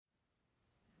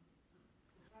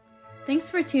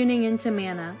Thanks for tuning in to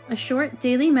Manna, a short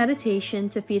daily meditation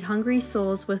to feed hungry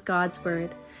souls with God's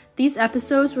Word. These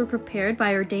episodes were prepared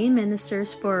by ordained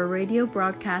ministers for a radio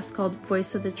broadcast called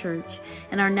Voice of the Church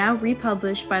and are now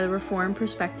republished by the Reformed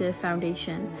Perspective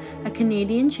Foundation, a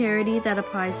Canadian charity that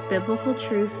applies biblical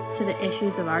truth to the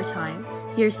issues of our time.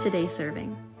 Here's today's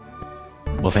serving.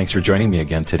 Well, thanks for joining me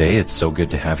again today. It's so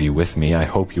good to have you with me. I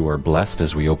hope you are blessed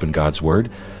as we open God's Word,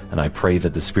 and I pray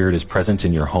that the Spirit is present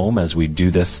in your home as we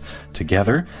do this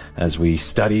together, as we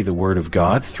study the Word of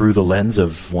God through the lens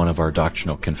of one of our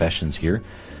doctrinal confessions here.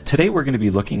 Today we're going to be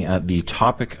looking at the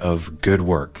topic of good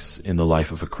works in the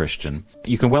life of a Christian.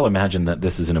 You can well imagine that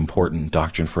this is an important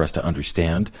doctrine for us to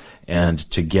understand and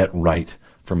to get right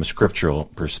from a scriptural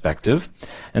perspective.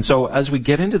 And so as we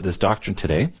get into this doctrine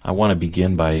today, I want to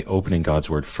begin by opening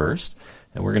God's Word first.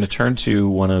 And we're going to turn to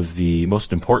one of the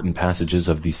most important passages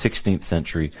of the 16th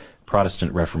century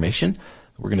Protestant Reformation.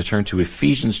 We're going to turn to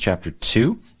Ephesians chapter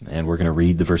 2, and we're going to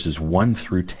read the verses 1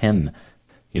 through 10.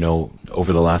 You know,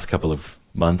 over the last couple of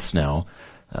months now,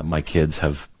 my kids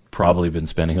have probably been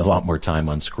spending a lot more time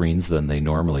on screens than they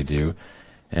normally do.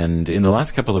 And in the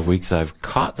last couple of weeks, I've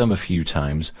caught them a few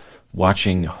times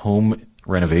watching home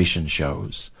renovation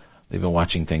shows. They've been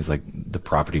watching things like The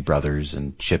Property Brothers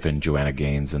and Chip and Joanna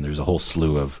Gaines, and there's a whole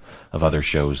slew of other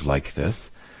shows like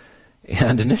this.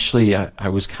 And initially, I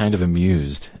was kind of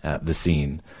amused at the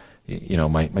scene. You know,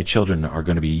 my children are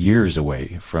going to be years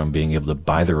away from being able to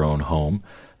buy their own home.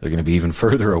 They're going to be even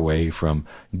further away from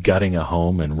gutting a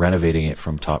home and renovating it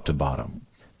from top to bottom.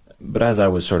 But as I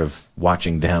was sort of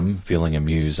watching them, feeling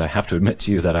amused, I have to admit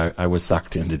to you that I was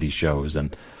sucked into these shows,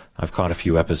 and I've caught a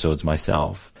few episodes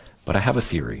myself. But I have a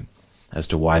theory as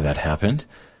to why that happened.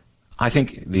 I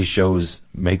think these shows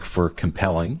make for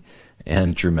compelling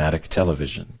and dramatic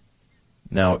television.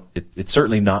 Now, it's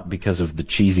certainly not because of the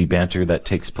cheesy banter that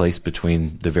takes place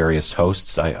between the various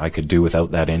hosts. I could do without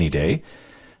that any day.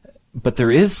 But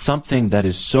there is something that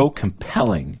is so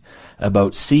compelling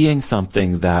about seeing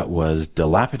something that was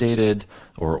dilapidated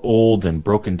or old and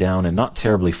broken down and not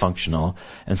terribly functional,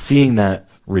 and seeing that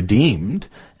redeemed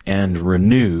and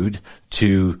renewed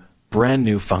to brand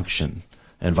new function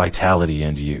and vitality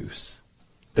and use.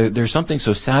 There's something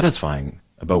so satisfying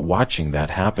about watching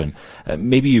that happen.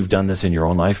 Maybe you've done this in your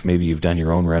own life. Maybe you've done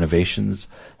your own renovations.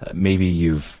 Maybe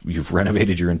you've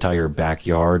renovated your entire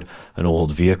backyard, an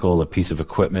old vehicle, a piece of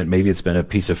equipment. Maybe it's been a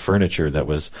piece of furniture that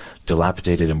was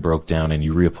dilapidated and broke down and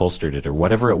you reupholstered it, or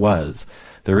whatever it was.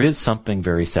 There is something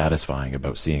very satisfying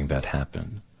about seeing that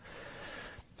happen.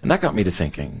 And that got me to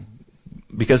thinking,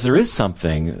 because there is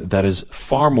something that is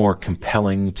far more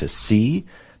compelling to see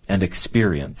and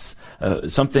experience,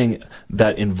 something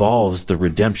that involves the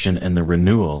redemption and the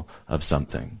renewal of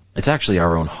something. It's actually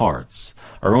our own hearts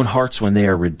when they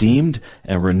are redeemed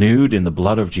and renewed in the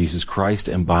blood of Jesus Christ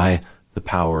and by the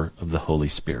power of the Holy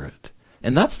Spirit.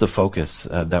 And that's the focus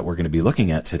that we're going to be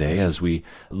looking at today as we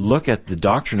look at the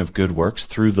doctrine of good works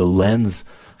through the lens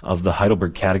of the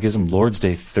Heidelberg Catechism, Lord's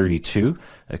Day 32,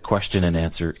 question and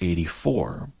answer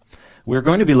 84. We're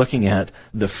going to be looking at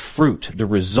the fruit, the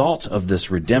result of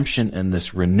this redemption and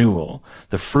this renewal,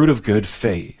 the fruit of good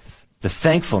faith, the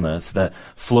thankfulness that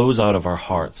flows out of our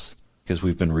hearts because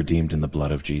we've been redeemed in the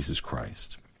blood of Jesus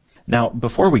Christ. Now,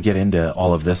 before we get into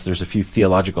all of this, there's a few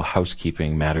theological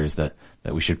housekeeping matters that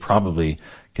we should probably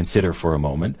consider for a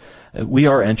moment. We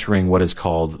are entering what is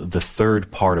called the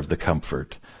third part of the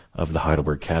comfort of the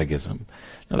Heidelberg Catechism.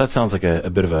 Now, that sounds like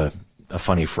a bit of a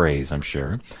funny phrase, I'm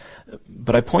sure.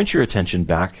 But I point your attention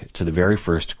back to the very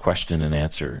first question and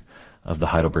answer of the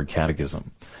Heidelberg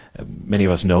Catechism. Many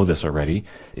of us know this already.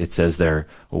 It says there,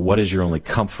 well, what is your only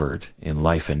comfort in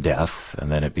life and death? And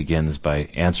then it begins by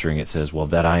answering. It says, well,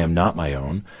 that I am not my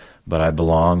own, but I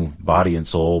belong body and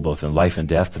soul, both in life and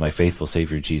death, to my faithful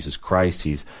Savior Jesus Christ.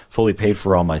 He's fully paid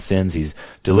for all my sins. He's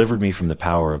delivered me from the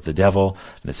power of the devil.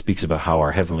 And it speaks about how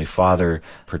our Heavenly Father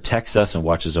protects us and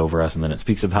watches over us. And then it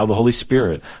speaks of how the Holy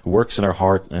Spirit works in our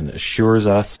heart and assures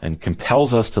us and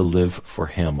compels us to live for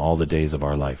Him all the days of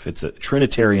our life. It's a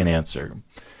Trinitarian answer.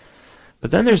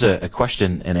 But then there's a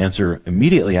question and answer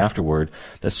immediately afterward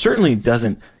that certainly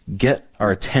doesn't get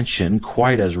our attention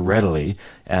quite as readily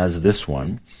as this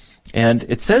one. And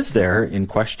it says there in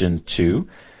question 2,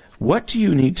 what do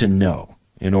you need to know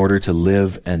in order to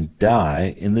live and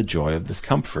die in the joy of this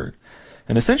comfort?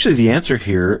 And essentially the answer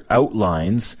here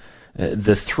outlines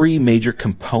the three major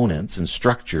components and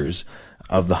structures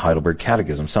of the Heidelberg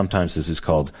Catechism. Sometimes this is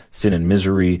called sin and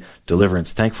misery,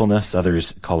 deliverance, thankfulness.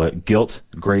 Others call it guilt,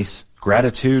 grace,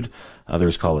 gratitude.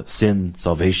 Others call it sin,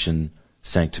 salvation,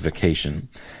 sanctification.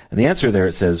 And the answer there,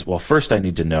 it says, well, first I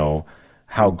need to know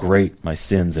how great my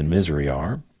sins and misery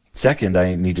are. Second,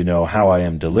 I need to know how I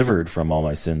am delivered from all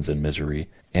my sins and misery.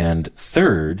 And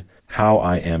third, how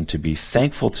I am to be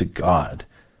thankful to God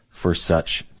for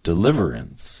such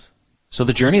deliverance. So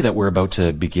the journey that we're about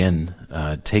to begin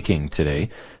taking today,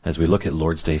 as we look at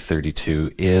Lord's Day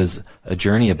 32, is a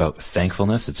journey about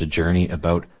thankfulness. It's a journey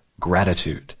about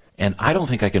gratitude. And I don't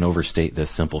think I can overstate this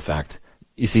simple fact.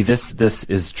 You see, this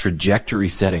is trajectory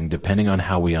setting depending on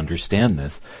how we understand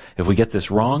this. If we get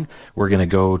this wrong, we're going to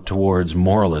go towards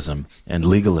moralism and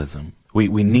legalism. We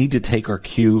need to take our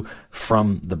cue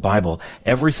from the Bible.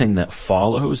 Everything that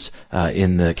follows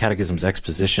in the Catechism's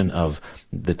exposition of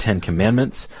the Ten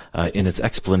Commandments, in its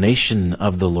explanation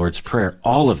of the Lord's Prayer,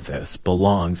 all of this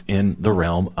belongs in the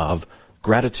realm of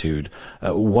gratitude.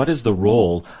 What is the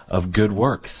role of good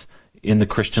works in the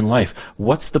Christian life?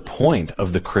 What's the point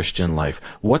of the Christian life?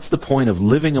 What's the point of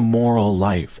living a moral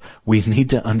life? We need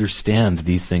to understand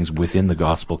these things within the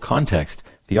gospel context.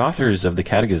 The authors of the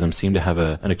Catechism seem to have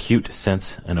an acute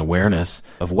sense and awareness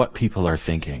of what people are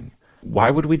thinking. Why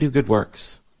would we do good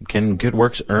works? Can good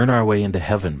works earn our way into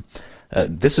heaven?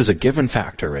 This is a given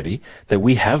fact already, that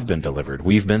we have been delivered.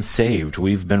 We've been saved.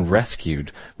 We've been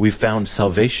rescued. We've found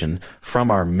salvation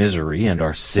from our misery and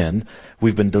our sin.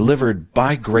 We've been delivered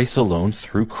by grace alone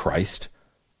through Christ,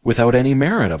 without any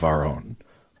merit of our own.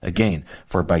 Again,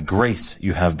 for by grace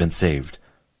you have been saved,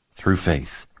 through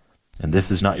faith. And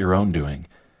this is not your own doing.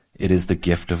 It is the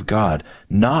gift of God,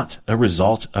 not a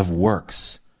result of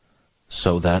works,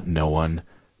 so that no one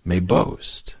may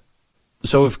boast.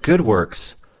 So if good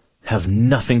works have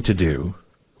nothing to do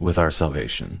with our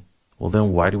salvation, well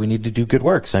then why do we need to do good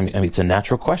works? I mean it's a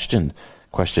natural question.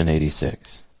 Question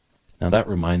 86. Now that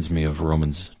reminds me of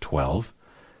Romans 12,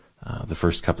 the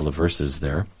first couple of verses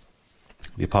there.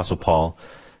 The Apostle Paul,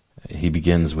 he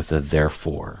begins with a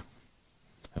therefore.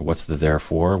 And what's the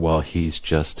therefore? Well, he's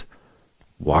just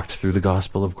walked through the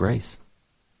gospel of grace.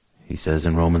 He says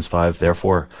in Romans 5,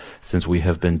 therefore, since we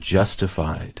have been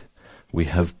justified, we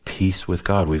have peace with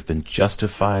God. We've been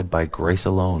justified by grace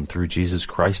alone, through Jesus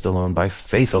Christ alone, by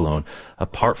faith alone,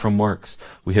 apart from works.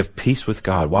 We have peace with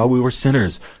God. While we were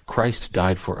sinners, Christ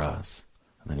died for us.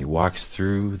 And then he walks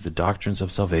through the doctrines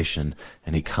of salvation,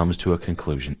 and he comes to a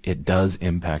conclusion. It does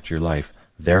impact your life.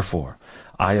 Therefore,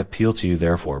 I appeal to you,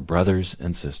 therefore, brothers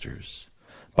and sisters,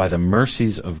 by the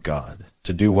mercies of God,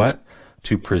 to do what?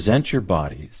 To present your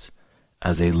bodies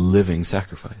as a living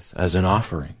sacrifice, as an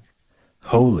offering,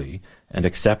 holy and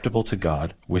acceptable to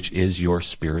God, which is your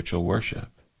spiritual worship.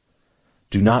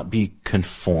 Do not be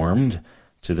conformed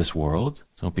to this world.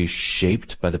 Don't be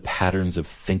shaped by the patterns of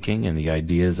thinking and the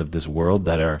ideas of this world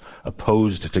that are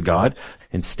opposed to God.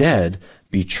 Instead,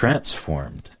 be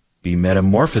transformed, be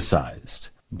metamorphosized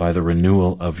by the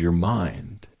renewal of your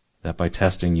mind, that by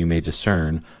testing you may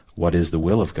discern what is the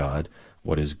will of God,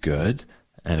 what is good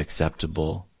and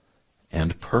acceptable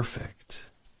and perfect.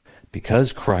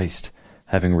 Because Christ,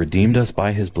 having redeemed us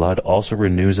by his blood, also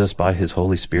renews us by his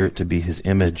Holy Spirit to be his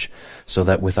image, so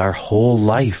that with our whole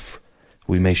life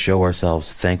we may show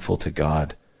ourselves thankful to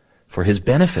God for his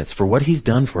benefits, for what he's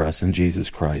done for us in Jesus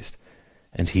Christ,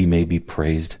 and he may be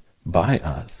praised by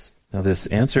us. Now this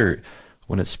answer,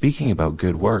 when it's speaking about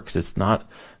good works, it's not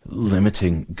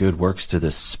limiting good works to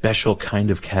this special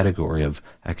kind of category of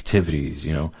activities,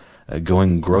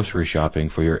 going grocery shopping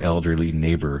for your elderly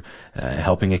neighbor,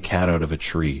 helping a cat out of a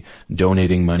tree,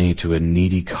 donating money to a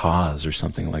needy cause or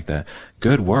something like that.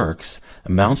 Good works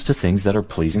amounts to things that are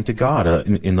pleasing to God,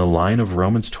 in the line of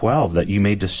Romans 12, that you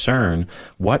may discern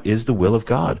what is the will of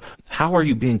God. How are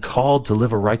you being called to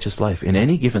live a righteous life in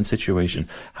any given situation?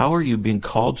 How are you being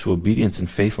called to obedience and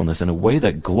faithfulness in a way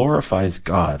that glorifies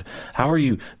God? How are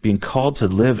you being called to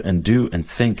live and do and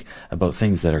think about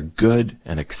things that are good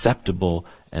and acceptable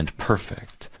and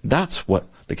perfect? That's what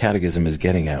the Catechism is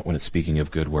getting at when it's speaking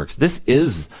of good works. This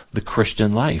is the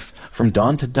Christian life. From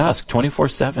dawn to dusk,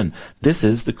 24/7, this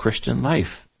is the Christian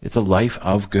life. It's a life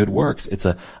of good works. It's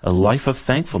a life of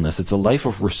thankfulness. It's a life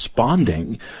of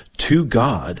responding to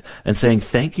God and saying,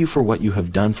 thank you for what you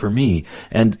have done for me.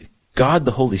 And God,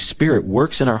 the Holy Spirit,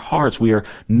 works in our hearts. We are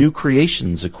new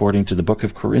creations, according to the book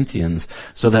of Corinthians,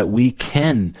 so that we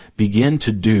can begin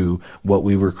to do what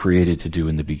we were created to do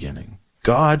in the beginning.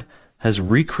 God has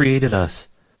recreated us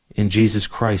in Jesus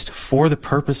Christ for the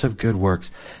purpose of good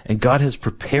works, and God has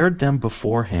prepared them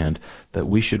beforehand that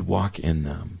we should walk in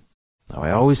them. Now,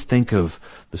 I always think of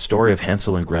the story of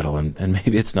Hansel and Gretel, and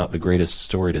maybe it's not the greatest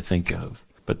story to think of,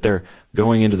 but they're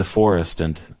going into the forest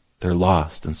and they're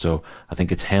lost, and so I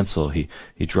think it's Hansel. He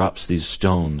drops these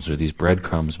stones or these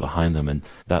breadcrumbs behind them, and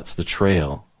that's the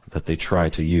trail that they try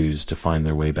to use to find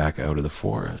their way back out of the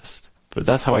forest. But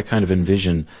that's how I kind of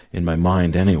envision in my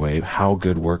mind anyway how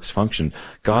good works function.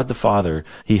 God the Father,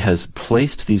 He has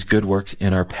placed these good works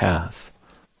in our path,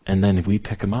 and then we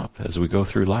pick them up as we go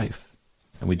through life.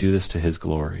 And we do this to His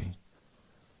glory.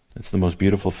 It's the most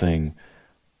beautiful thing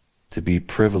to be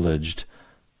privileged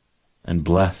and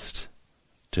blessed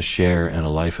to share in a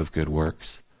life of good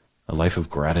works, a life of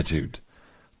gratitude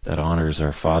that honors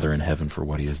our Father in heaven for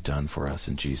what He has done for us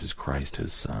in Jesus Christ,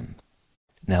 His Son.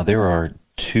 Now, there are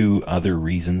two other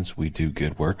reasons we do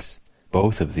good works.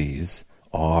 Both of these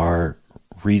are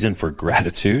reason for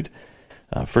gratitude.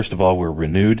 First of all, we're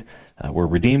renewed. We're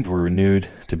redeemed. We're renewed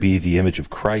to be the image of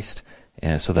Christ,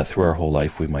 and so that through our whole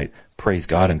life we might praise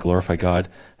God and glorify God,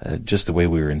 just the way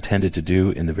we were intended to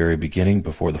do in the very beginning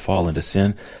before the fall into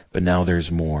sin. But now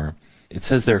there's more. It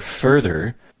says there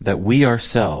further that we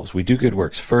ourselves, we do good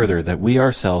works further, that we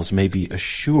ourselves may be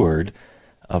assured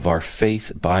of our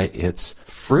faith by its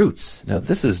fruits. Now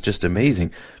this is just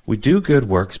amazing. We do good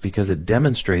works because it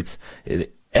demonstrates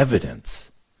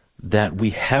evidence that we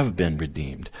have been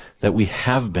redeemed, that we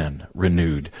have been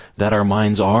renewed, that our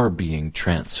minds are being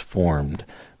transformed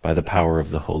by the power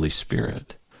of the Holy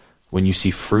Spirit. When you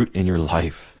see fruit in your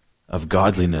life of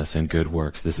godliness and good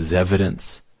works, this is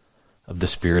evidence of the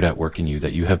Spirit at work in you,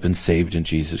 that you have been saved in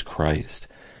Jesus Christ.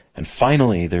 And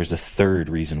finally, there's a third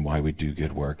reason why we do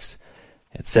good works.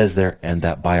 It says there, and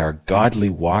that by our godly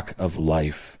walk of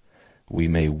life, we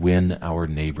may win our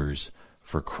neighbors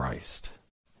for Christ.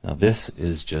 Now this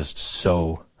is just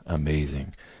so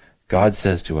amazing. God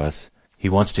says to us, He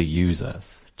wants to use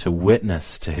us to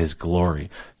witness to His glory,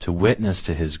 to witness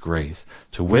to His grace,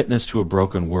 to witness to a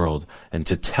broken world, and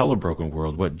to tell a broken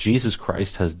world what Jesus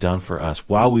Christ has done for us.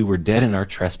 While we were dead in our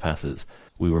trespasses,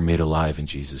 we were made alive in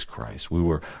Jesus Christ. We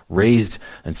were raised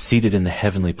and seated in the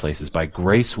heavenly places. By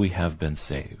grace we have been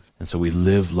saved. And so we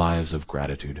live lives of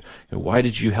gratitude. Why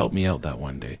did you help me out that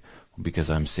one day? Because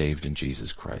I'm saved in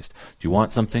Jesus Christ. Do you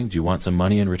want something? Do you want some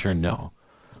money in return? No.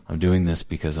 I'm doing this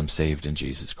because I'm saved in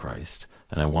Jesus Christ.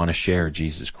 And I want to share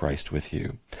Jesus Christ with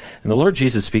you. And the Lord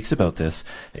Jesus speaks about this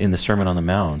in the Sermon on the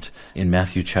Mount. In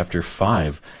Matthew chapter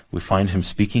 5, we find Him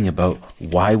speaking about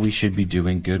why we should be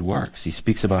doing good works. He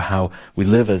speaks about how we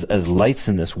live as lights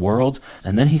in this world.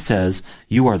 And then He says,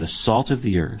 you are the salt of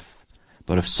the earth.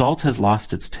 But if salt has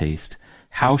lost its taste,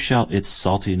 how shall its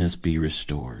saltiness be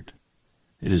restored?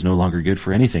 It is no longer good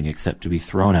for anything except to be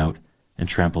thrown out and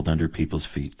trampled under people's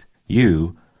feet.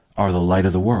 You are the light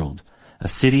of the world. A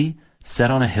city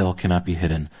set on a hill cannot be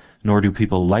hidden, nor do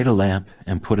people light a lamp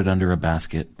and put it under a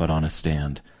basket, but on a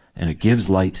stand, and it gives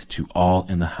light to all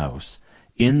in the house.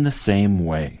 In the same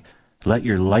way, let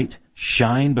your light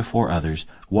shine before others.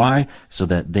 Why? So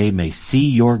that they may see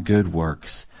your good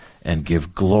works and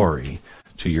give glory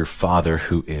to your Father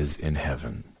who is in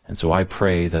heaven. And so I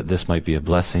pray that this might be a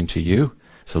blessing to you.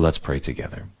 So let's pray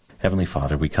together. Heavenly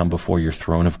Father, we come before your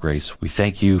throne of grace. We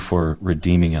thank you for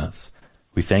redeeming us.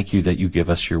 We thank you that you give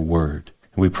us your word.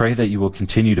 And we pray that you will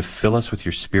continue to fill us with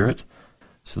your Spirit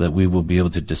so that we will be able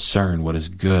to discern what is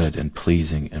good and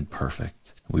pleasing and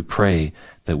perfect. We pray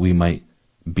that we might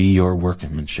be your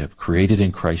workmanship, created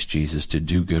in Christ Jesus to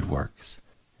do good works.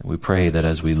 And we pray that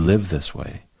as we live this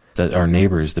way, that our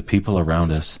neighbors, the people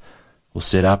around us, will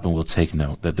sit up and will take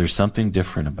note that there's something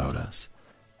different about us.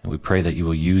 And we pray that you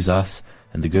will use us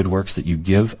and the good works that you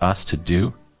give us to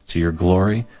do to your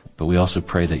glory, but we also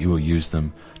pray that you will use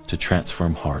them to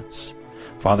transform hearts.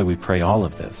 Father, we pray all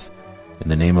of this in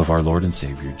the name of our Lord and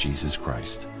Savior, Jesus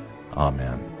Christ.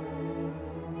 Amen.